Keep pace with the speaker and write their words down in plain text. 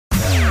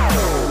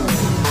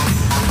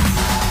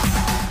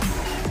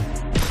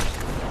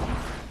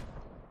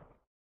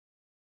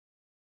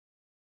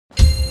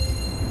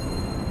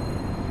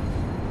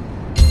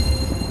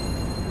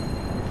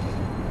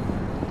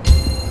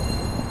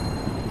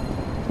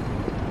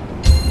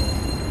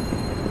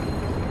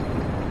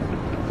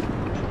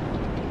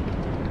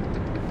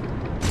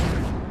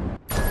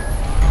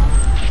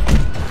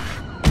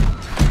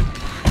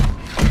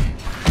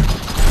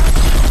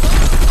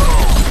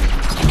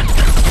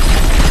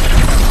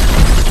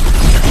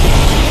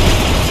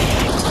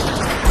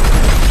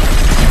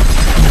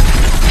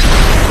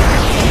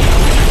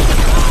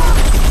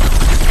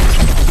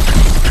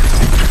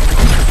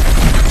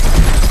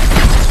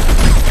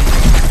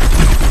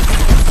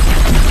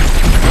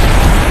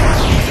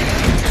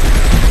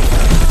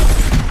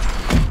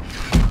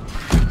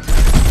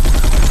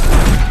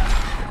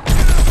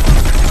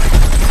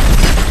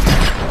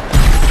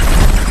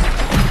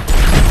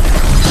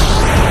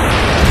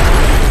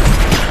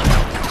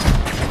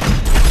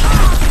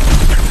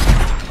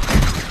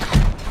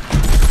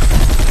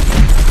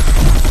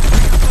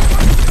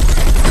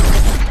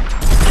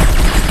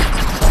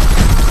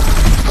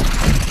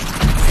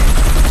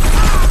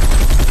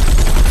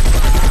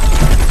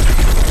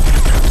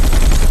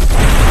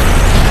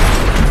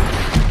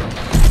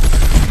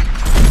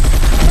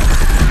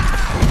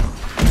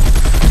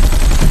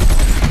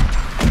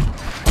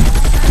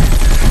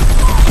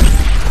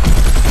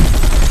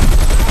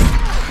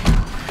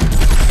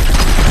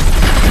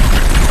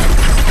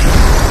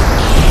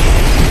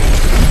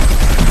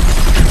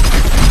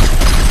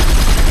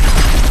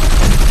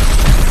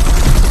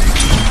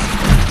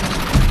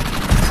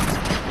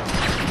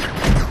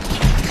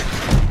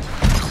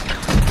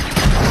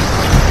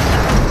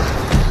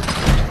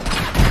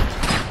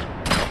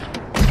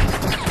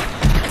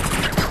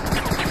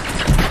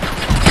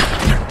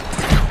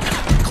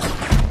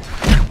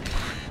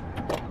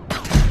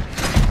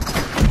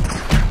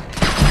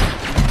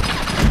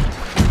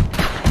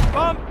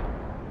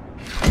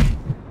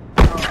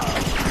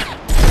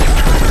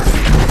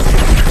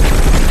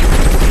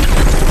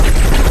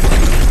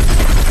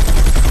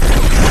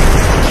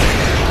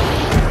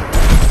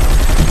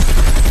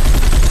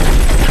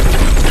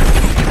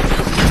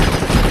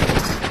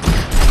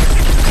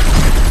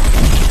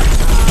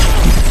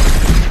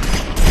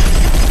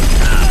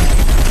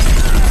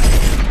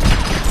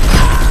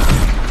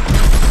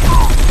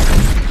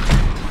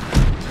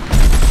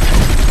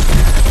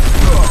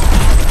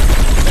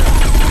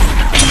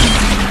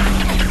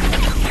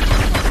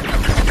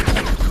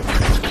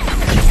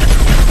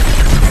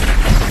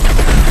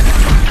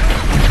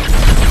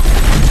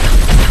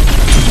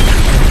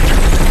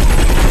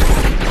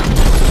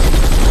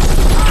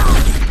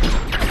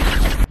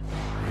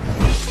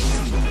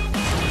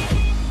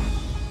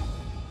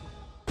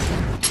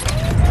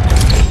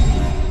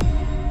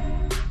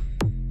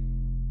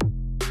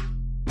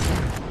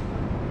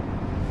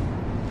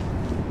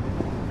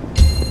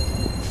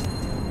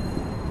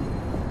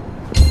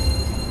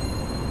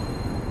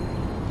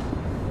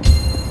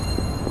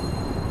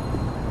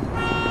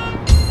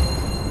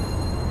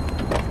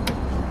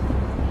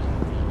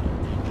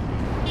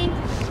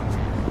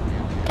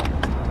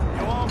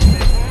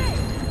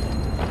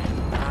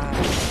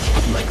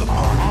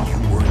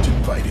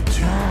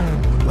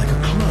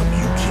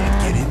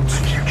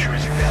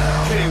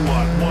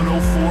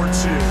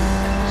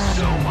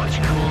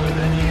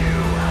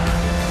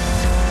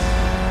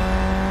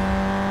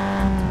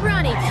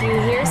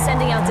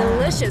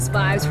suspicious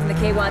vibes from the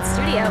K-Watt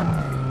studio.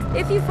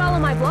 If you follow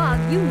my blog,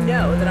 you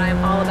know that I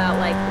am all about,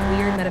 like,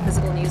 weird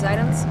metaphysical news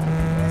items.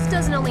 This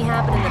doesn't only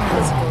happen in the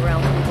physical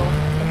realm, people.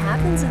 It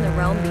happens in the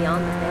realm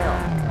beyond the veil.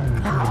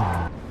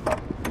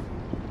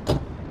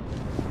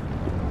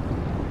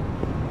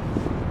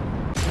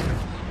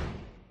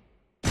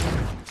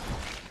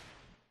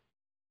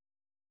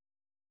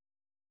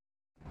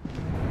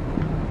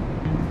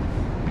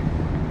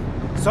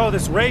 So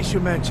this race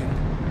you mentioned,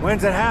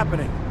 when's it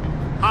happening?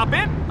 Hop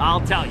in, I'll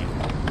tell you.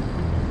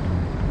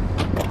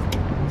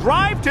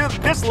 Drive to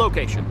this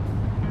location.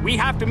 We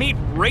have to meet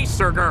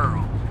Racer Girl.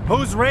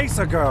 Who's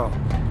Racer Girl?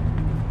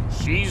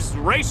 She's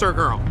Racer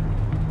Girl.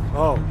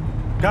 Oh,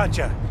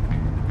 gotcha.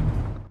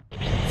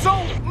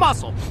 So,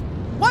 Muscle,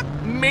 what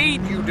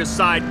made you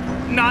decide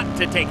not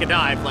to take a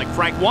dive like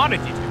Frank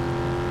wanted you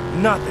to?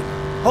 Nothing.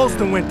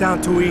 Holston went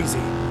down too easy.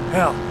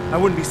 Hell, I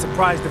wouldn't be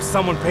surprised if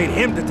someone paid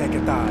him to take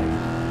a dive.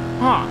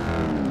 Huh.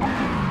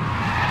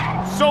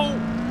 So,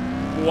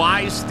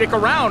 why stick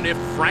around if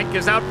Frank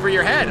is out for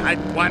your head?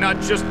 Why not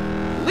just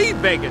leave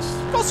Vegas?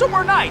 Go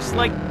somewhere nice,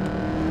 like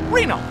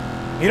Reno.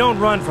 You don't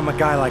run from a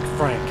guy like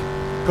Frank.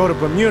 Go to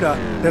Bermuda,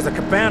 there's a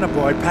cabana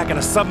boy packing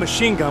a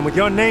submachine gun with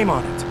your name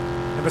on it.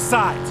 And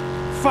besides,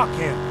 fuck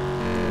him.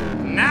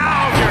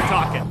 Now you're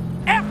talking.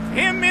 F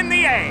him in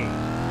the A.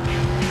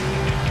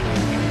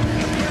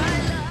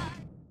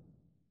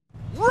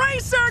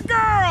 Racer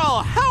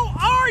Girl! How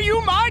are you,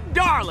 my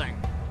darling?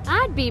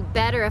 I'd be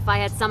better if I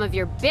had some of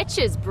your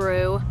bitches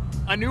brew.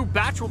 A new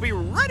batch will be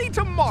ready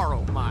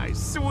tomorrow, my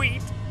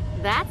sweet.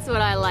 That's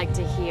what I like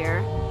to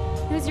hear.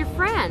 Who's your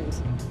friend?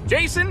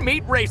 Jason,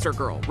 meet Racer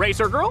Girl.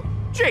 Racer Girl,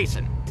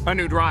 Jason, a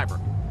new driver.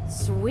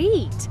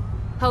 Sweet.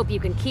 Hope you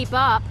can keep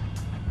up.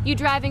 You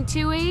driving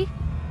too, E?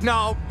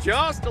 No,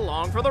 just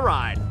along for the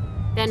ride.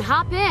 Then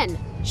hop in.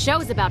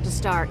 Show's about to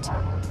start.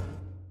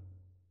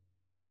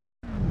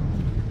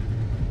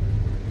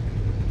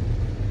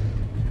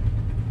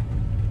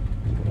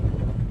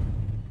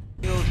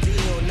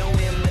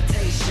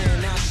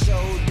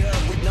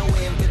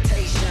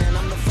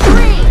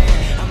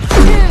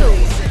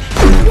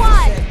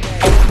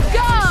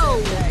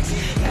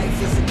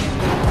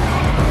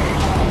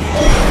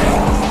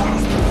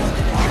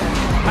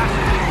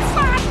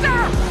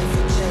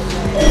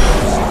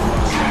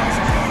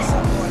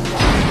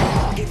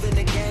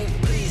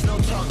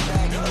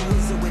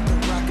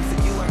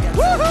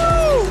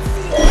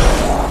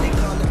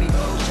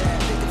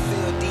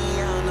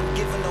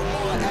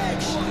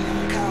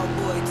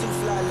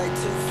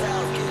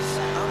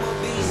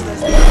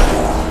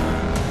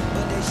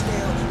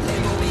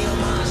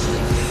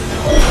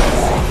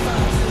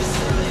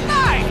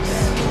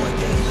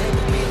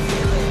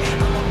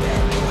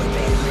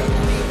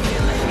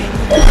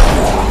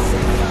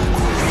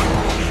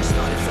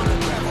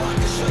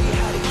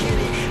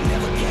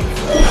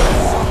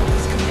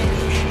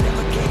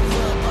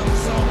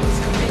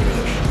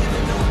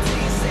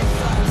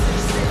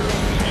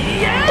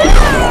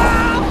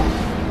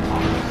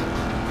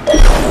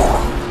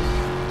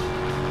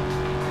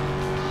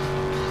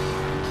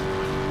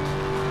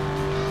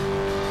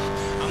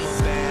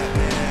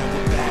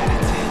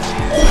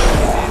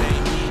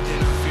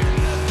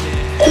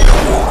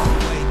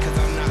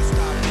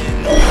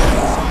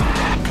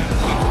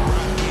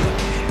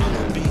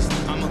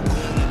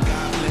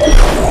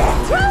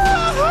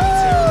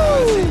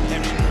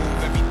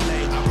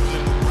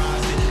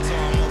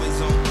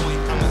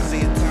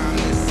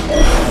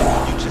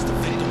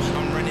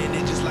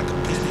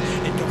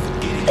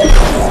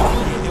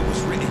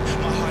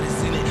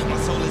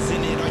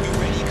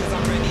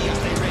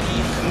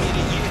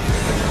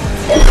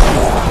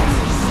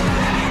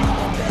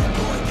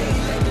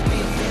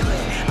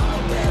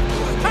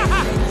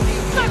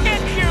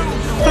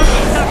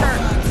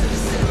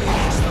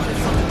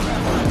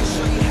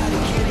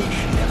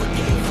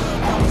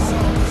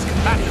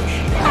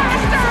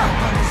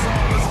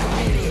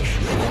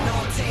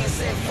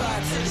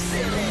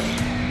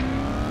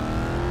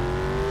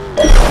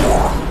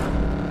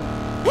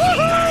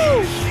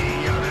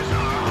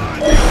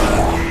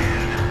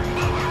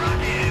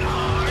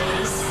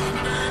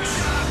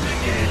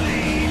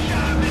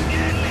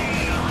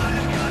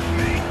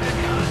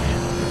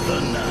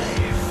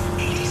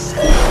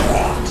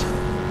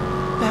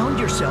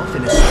 yourself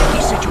in a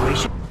sticky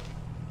situation?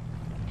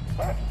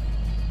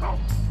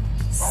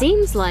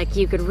 Seems like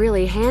you could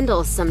really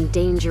handle some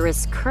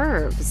dangerous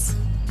curves.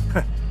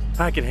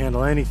 I can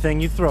handle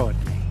anything you throw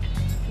at me.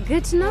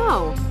 Good to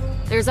know.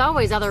 There's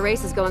always other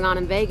races going on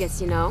in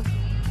Vegas, you know.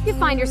 You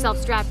find yourself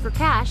strapped for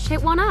cash,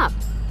 hit one up.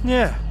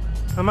 Yeah,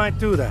 I might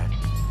do that.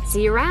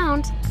 See you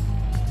around.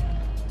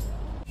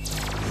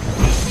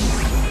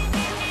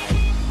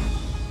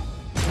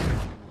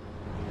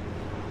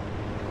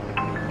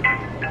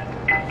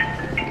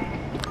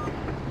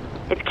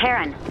 It's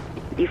Karen.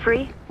 You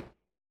free?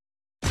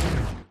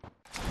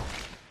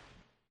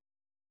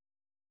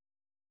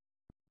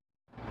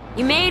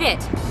 You made it!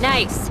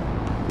 Nice.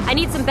 I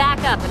need some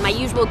backup, and my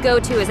usual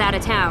go-to is out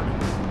of town.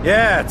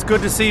 Yeah, it's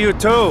good to see you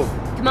too.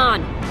 Come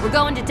on, we're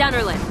going to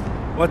Dunnerlin.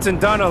 What's in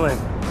Dunnerlin?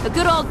 A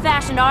good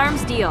old-fashioned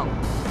arms deal.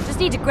 Just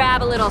need to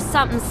grab a little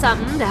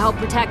something-something to help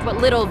protect what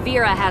little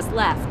Vera has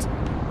left.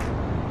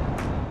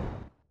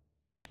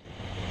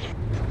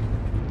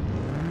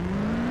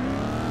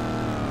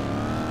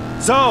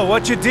 So,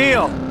 what's your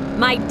deal?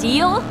 My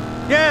deal?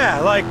 Yeah,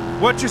 like,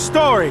 what's your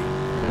story?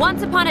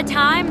 Once upon a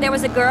time, there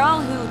was a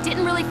girl who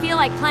didn't really feel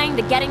like playing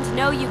the getting to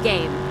know you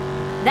game.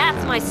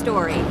 That's my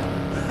story.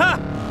 Ha!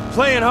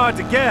 Playing hard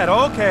to get,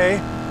 okay.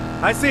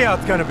 I see how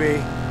it's gonna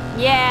be.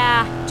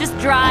 Yeah, just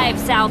drive,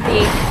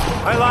 Southie.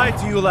 I lied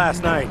to you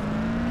last night.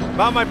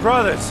 About my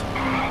brothers.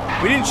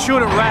 We didn't shoot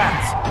at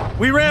rats.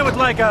 We ran with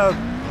like a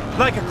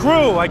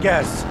crew, I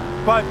guess.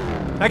 But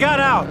I got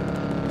out.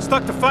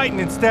 Stuck to fighting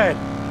instead.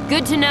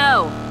 Good to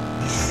know.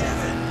 7,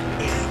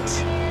 8,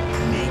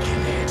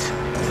 making it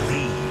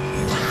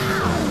believe.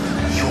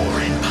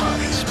 You're in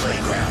Poppy's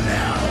playground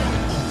now.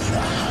 Only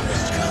the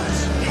hottest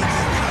guns make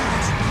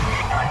the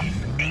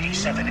cut.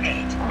 87,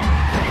 8.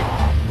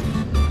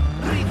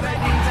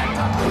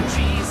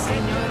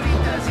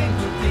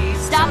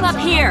 Stop up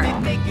here.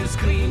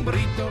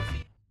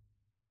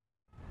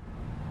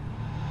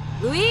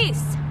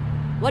 Luis,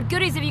 what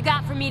goodies have you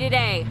got for me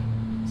today?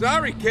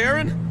 Sorry,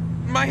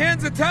 Karen. My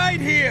hands are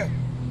tied here.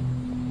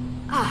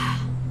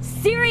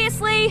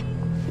 Seriously?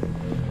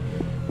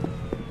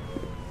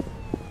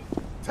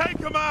 Take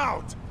him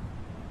out!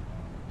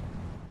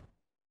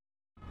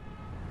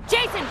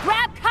 Jason,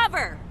 grab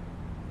cover!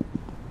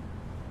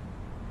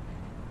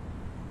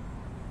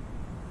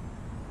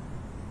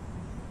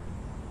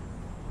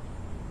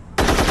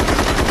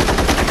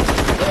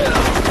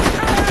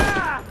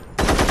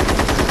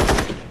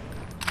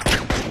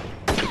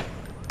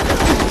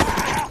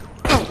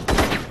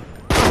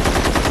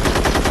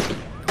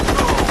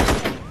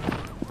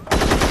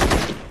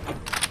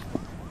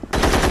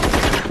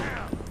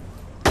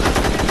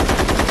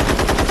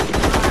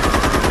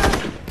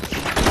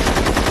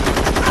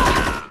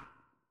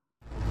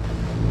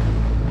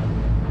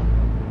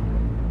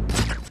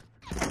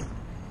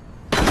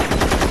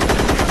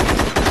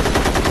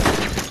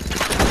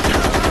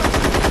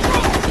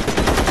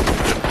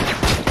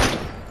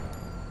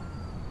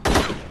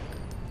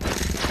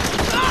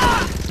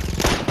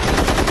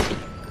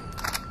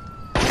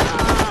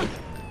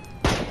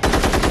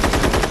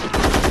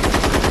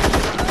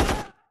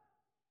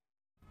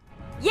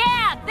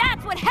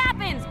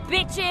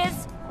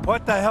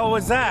 What the hell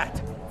was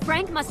that?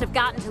 Frank must have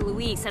gotten to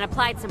Luis and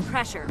applied some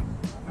pressure.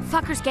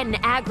 Fucker's getting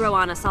aggro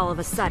on us all of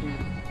a sudden.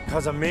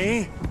 'Cause of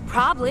me?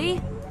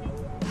 Probably.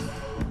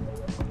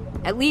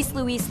 At least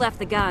Luis left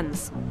the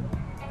guns.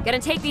 Gonna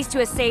take these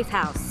to a safe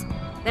house.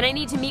 Then I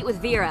need to meet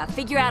with Vera,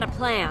 figure out a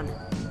plan.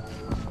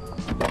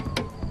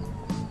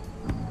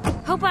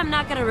 Hope I'm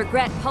not gonna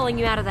regret pulling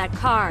you out of that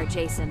car,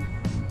 Jason.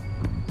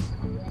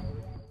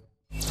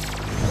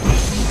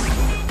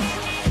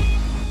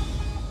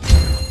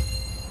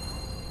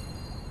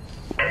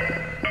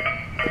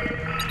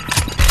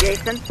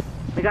 Jason,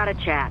 we gotta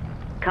chat.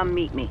 Come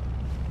meet me.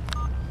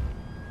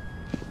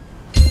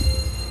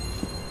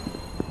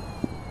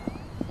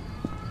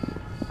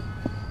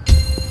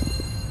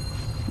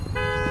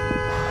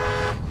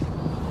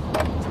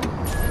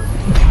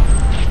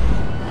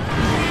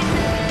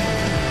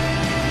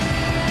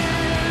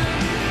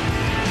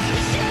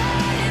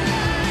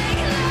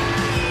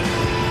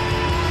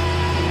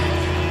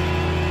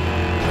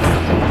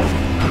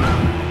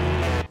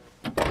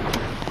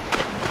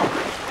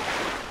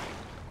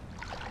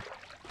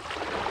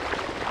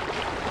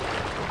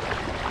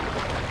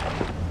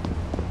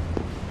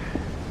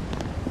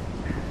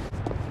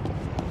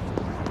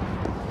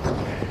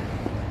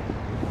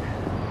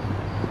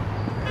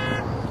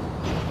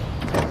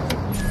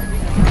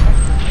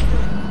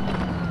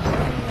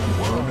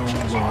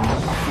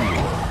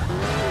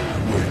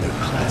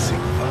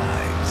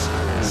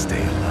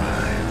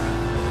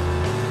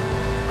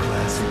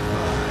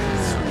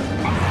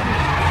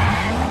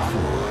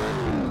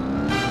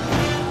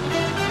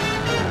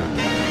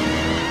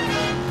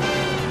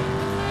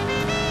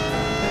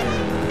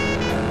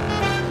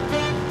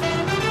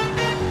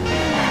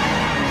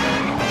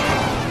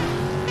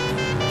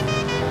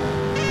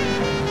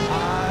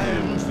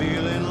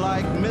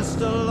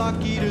 Mr.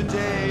 Lucky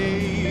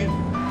today.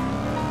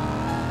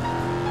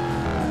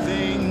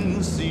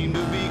 Things seem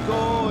to be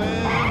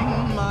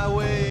going my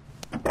way.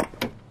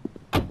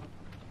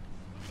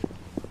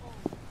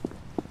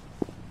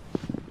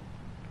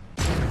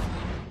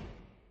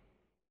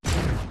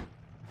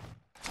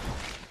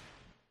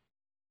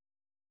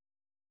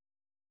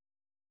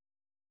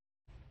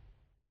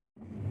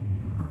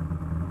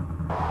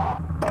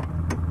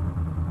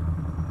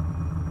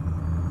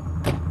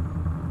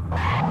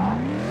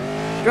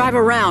 Drive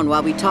around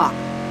while we talk.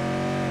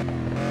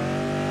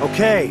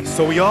 Okay,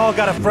 so we all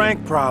got a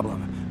Frank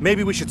problem.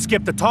 Maybe we should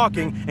skip the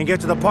talking and get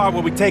to the part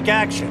where we take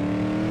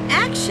action.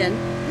 Action?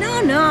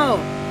 No.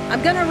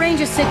 I'm gonna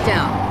arrange a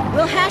sit-down.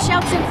 We'll hash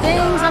out some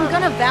things, I'm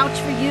gonna vouch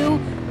for you,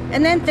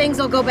 and then things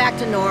will go back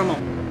to normal.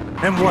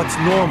 And what's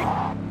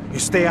normal? You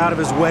stay out of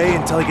his way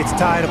until he gets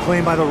tired of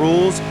playing by the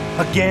rules?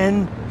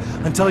 Again?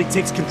 until he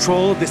takes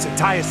control of this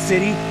entire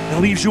city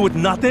and leaves you with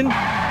nothing?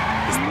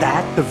 Is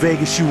that the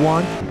Vegas you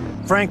want?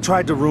 Frank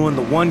tried to ruin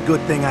the one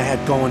good thing I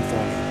had going for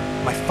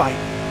me, my fight.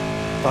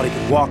 Thought he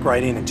could walk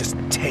right in and just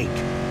take.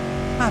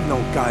 I've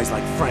known guys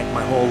like Frank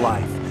my whole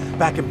life.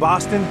 Back in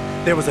Boston,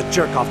 there was a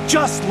jerk-off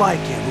just like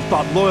him who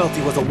thought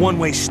loyalty was a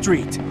one-way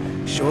street.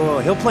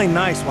 Sure, he'll play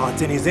nice while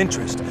it's in his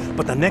interest,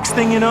 but the next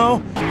thing you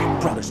know,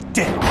 your brother's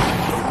dead.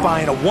 You're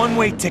buying a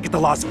one-way ticket to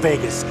Las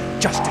Vegas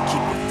just to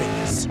keep your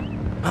fingers.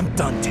 I'm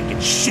done taking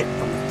shit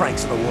from the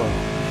Franks of the world.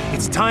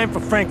 It's time for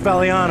Frank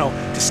Valiano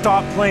to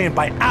start playing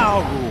by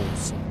our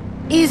rules.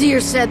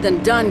 Easier said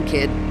than done,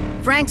 kid.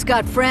 Frank's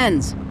got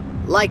friends,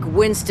 like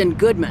Winston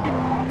Goodman.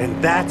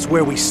 And that's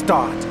where we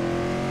start.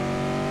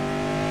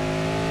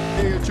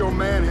 Hey, it's your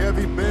man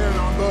Heavy Ben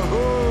on the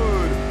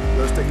hood.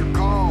 Let's take a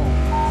call.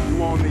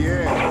 You on the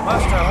air.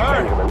 Must have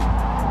heard.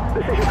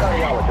 This is your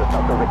cardiologist,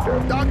 Dr. Richter.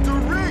 Dr.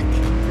 Rick!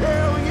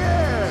 Hell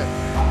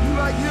yeah! You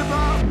like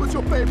hip-hop? What's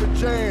your favorite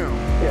jam?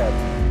 Yes.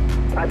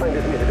 I find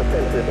this music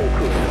offensive and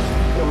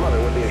crude. Your mother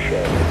would be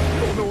ashamed. You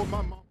don't know what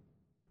my mom...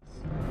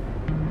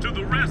 To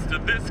the rest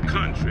of this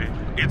country,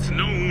 it's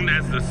known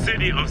as the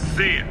City of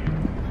Sin.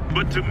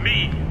 But to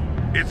me,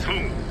 it's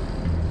home.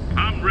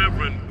 I'm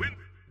Reverend Winston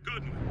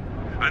Goodman,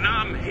 and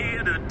I'm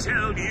here to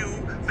tell you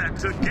that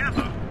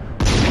together...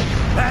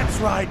 That's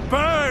right,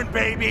 burn,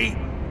 baby!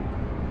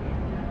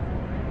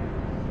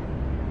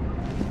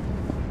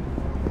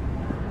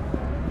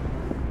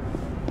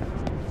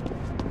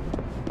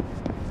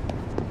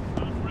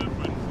 I'm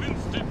Reverend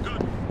Winston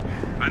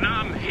Goodman, and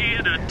I'm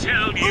here to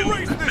tell you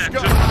Erase this that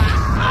guy!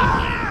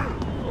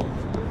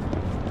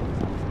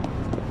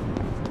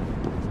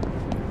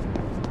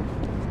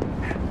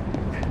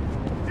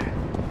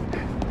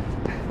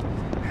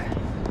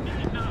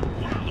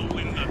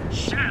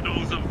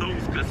 shadows of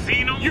those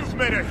casinos. You've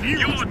made a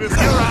huge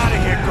mistake. You're out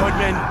of here,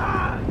 Goodman.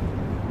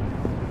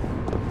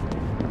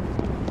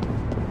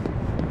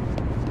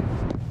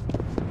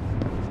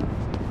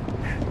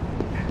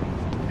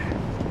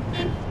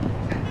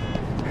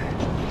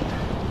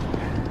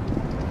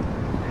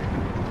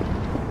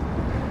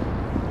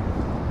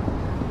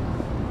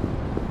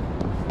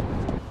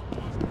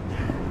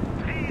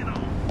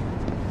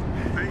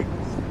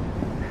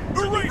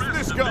 Erase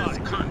this guy!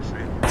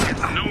 Country,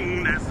 it's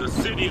known as the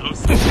City of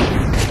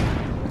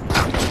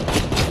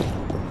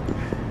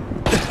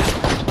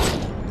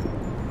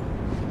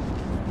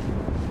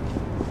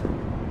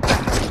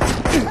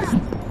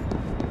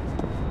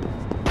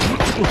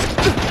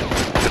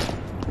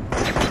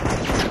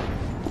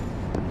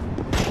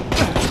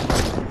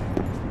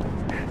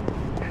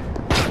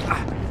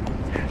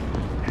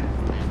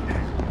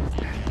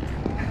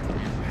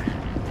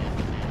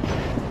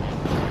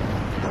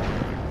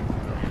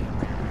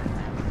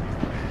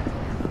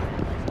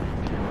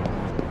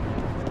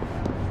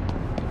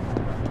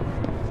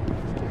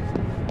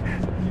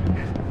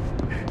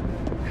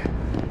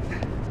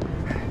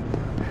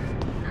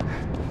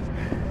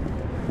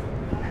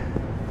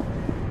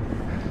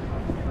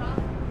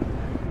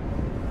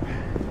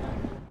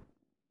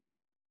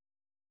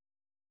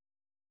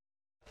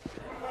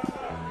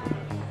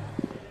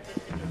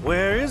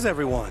Where is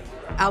everyone?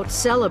 Out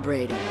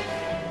celebrating.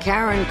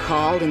 Karen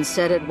called and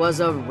said it was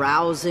a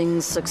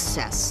rousing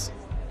success.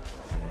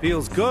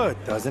 Feels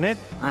good, doesn't it?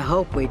 I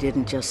hope we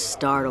didn't just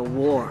start a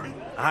war.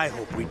 I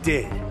hope we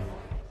did.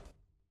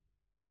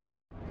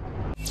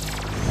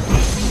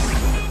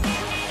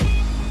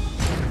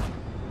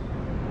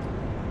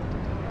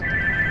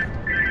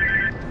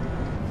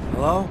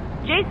 Hello?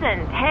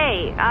 Jason,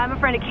 hey, I'm a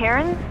friend of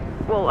Karen's.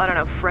 Well, I don't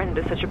know, friend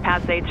is such a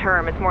passé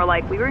term. It's more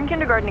like we were in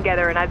kindergarten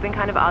together and I've been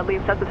kind of oddly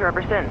obsessed with her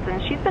ever since.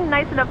 And she's been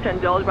nice enough to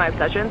indulge my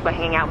obsessions by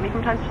hanging out with me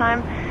from time to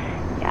time.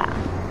 Yeah.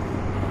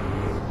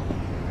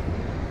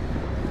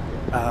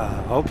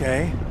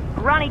 Okay.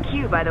 Ronnie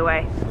Q, by the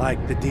way.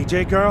 Like the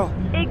DJ girl?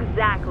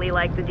 Exactly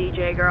like the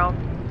DJ girl.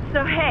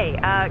 So hey,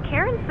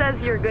 Karen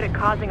says you're good at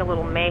causing a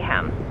little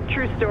mayhem.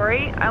 True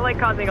story, I like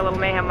causing a little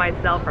mayhem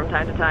myself from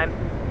time to time.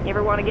 You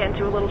ever want to get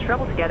into a little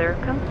trouble together,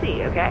 come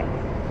see, okay?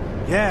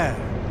 Yeah,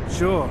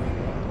 sure.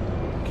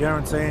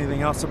 Karen say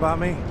anything else about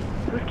me?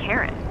 Who's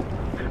Karen?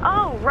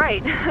 Oh,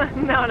 right.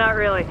 No, not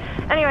really.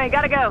 Anyway,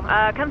 gotta go.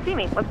 Come see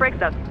me. Let's break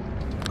stuff.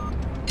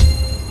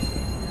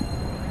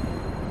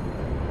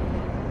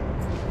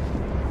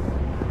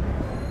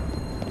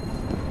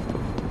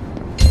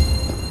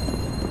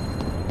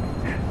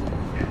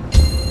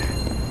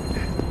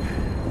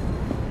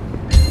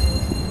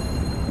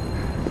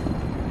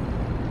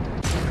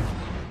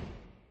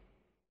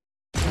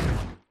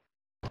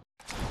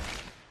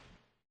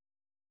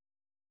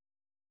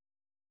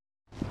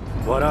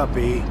 What up,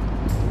 E?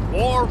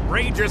 War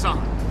rages on.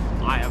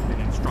 I have been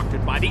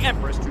instructed by the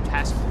Empress to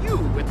task you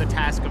with the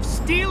task of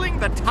stealing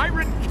the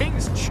Tyrant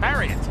King's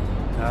chariot.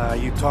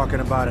 You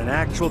talking about an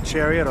actual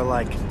chariot or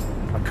like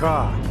a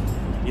car?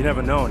 You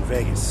never know in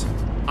Vegas.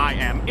 I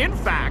am, in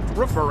fact,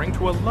 referring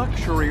to a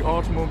luxury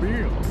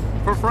automobile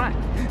for Frank,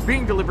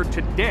 being delivered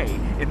today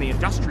in the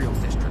industrial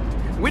district,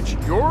 which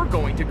you're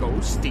going to go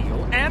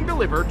steal and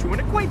deliver to an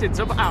acquaintance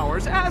of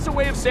ours as a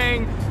way of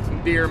saying,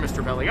 "Dear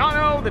Mr.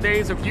 Belliano, the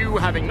days of you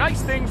having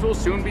nice things will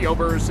soon be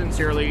over.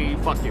 Sincerely,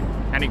 fuck you."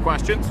 Any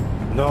questions?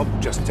 Nope,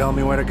 just tell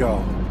me where to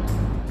go.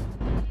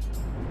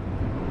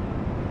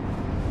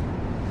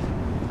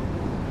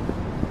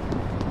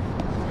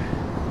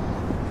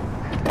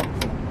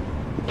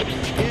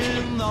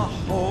 In the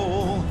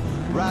whole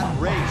rat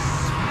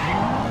race,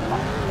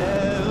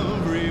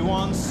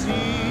 everyone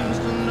seems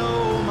to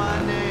know my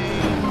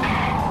name.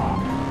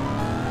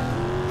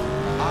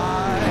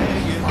 I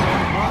get no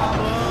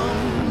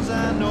problems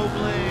and no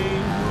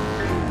blame.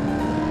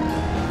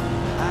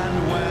 And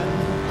when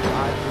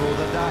I throw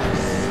the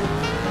dice,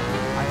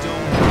 I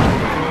don't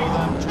throw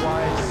them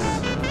twice.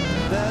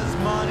 There's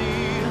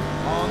money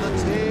on the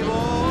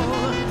table,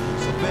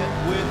 so bet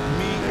with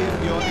me if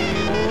you're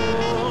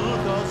able,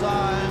 'cause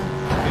I'm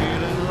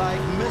feeling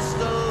like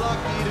Mr.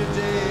 Lucky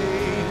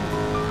today.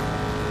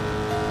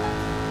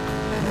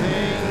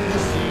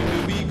 Things seem to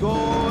be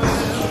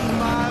going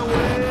my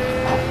way.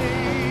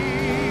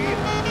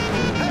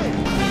 Hey!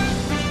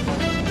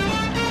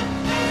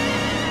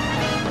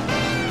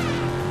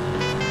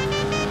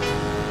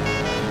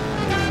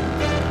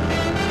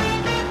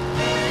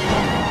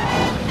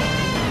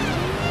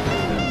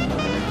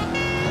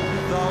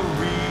 The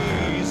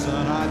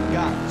reason I've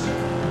got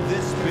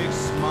this big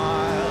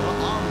smile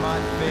on my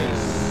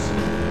face,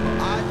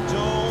 I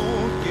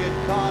don't get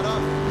caught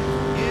up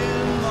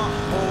in the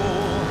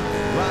whole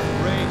rat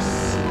race.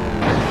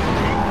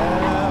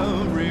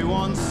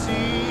 Everyone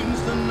seems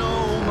to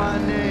know my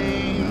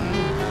name.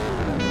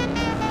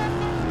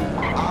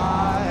 I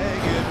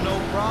get no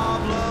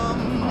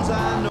problems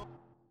and no.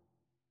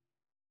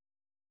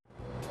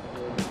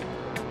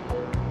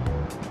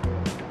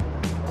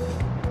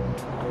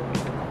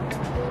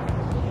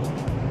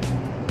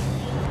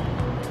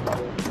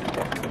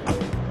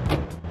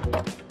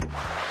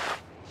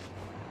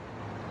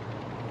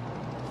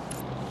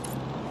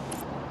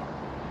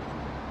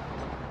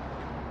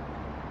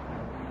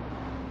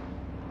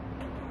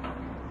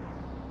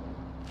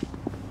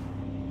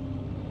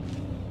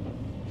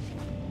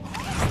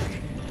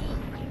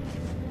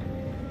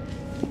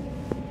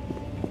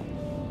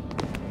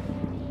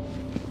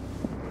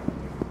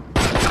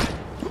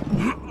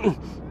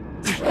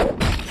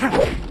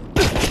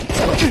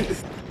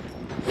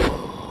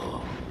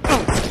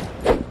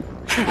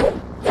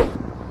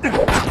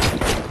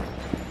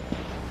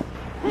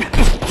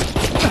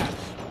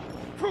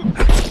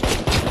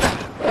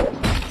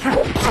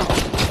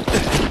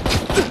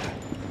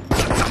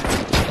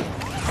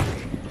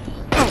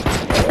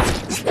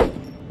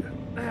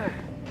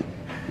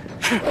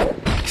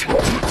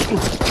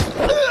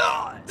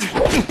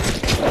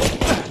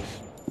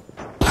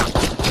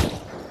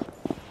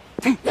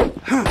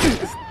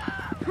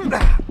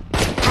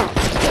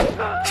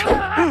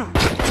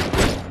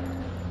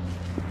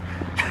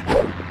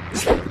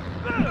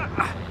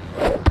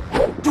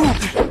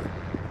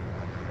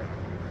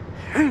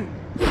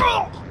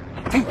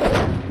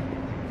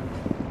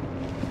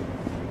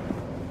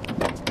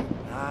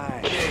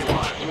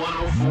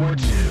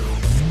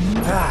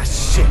 Ah,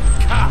 shit,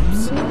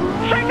 cops!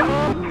 Shake them!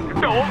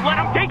 Don't let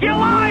them take you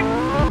alive!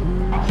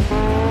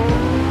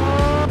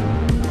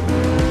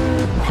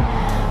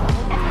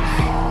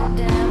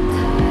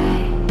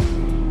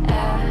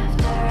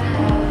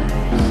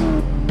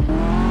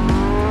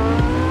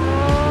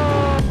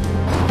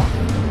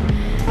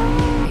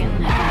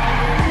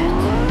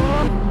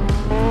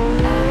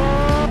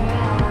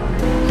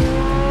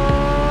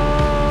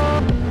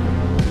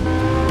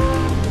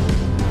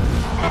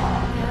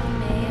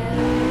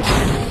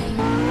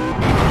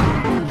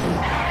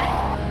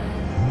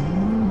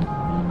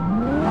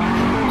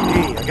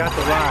 I got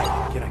the ride.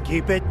 Can I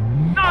keep it?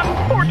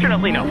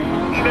 Unfortunately, no.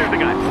 There's the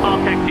guy.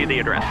 I'll text you the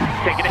address.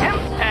 Take it to him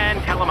and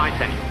tell him I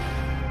sent you.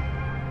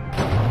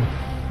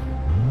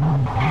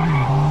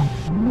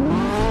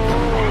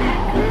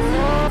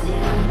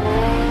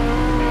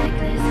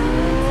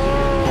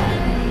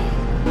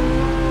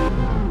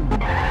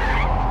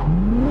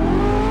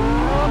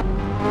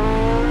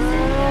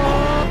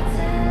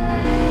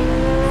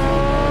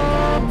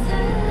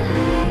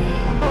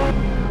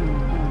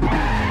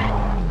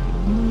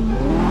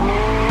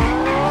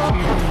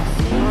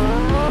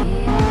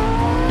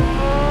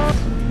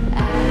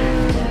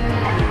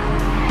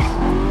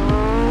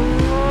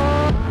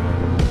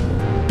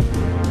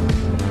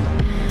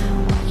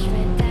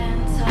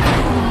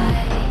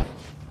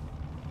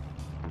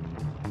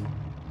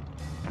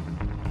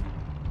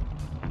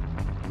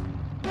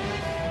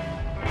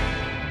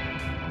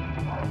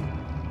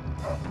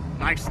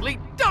 Nicely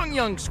done,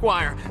 young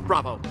squire.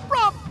 Bravo,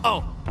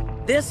 bravo.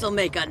 This'll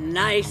make a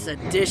nice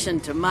addition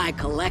to my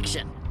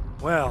collection.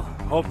 Well,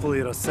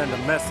 hopefully it'll send a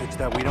message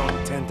that we don't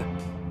intend to...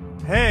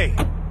 Hey,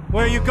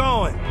 where are you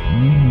going?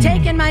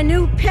 Taking my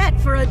new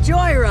pet for a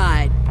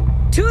joyride.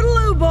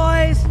 Toodaloo,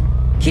 boys.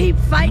 Keep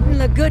fighting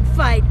the good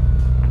fight.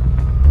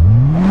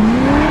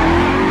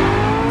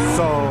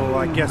 So,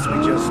 I guess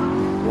we just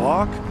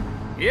walk?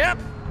 Yep.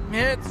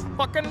 It's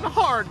fucking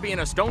hard being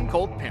a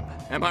stone-cold pimp,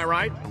 am I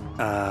right?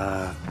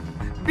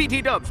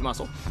 BT Dubs,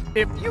 muscle.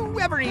 If you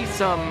ever need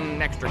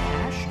some extra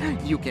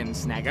cash, you can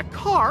snag a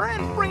car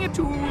and bring it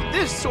to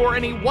this or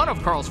any one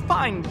of Carl's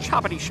fine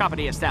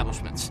choppity-shoppity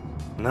establishments.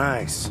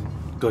 Nice.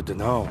 Good to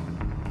know.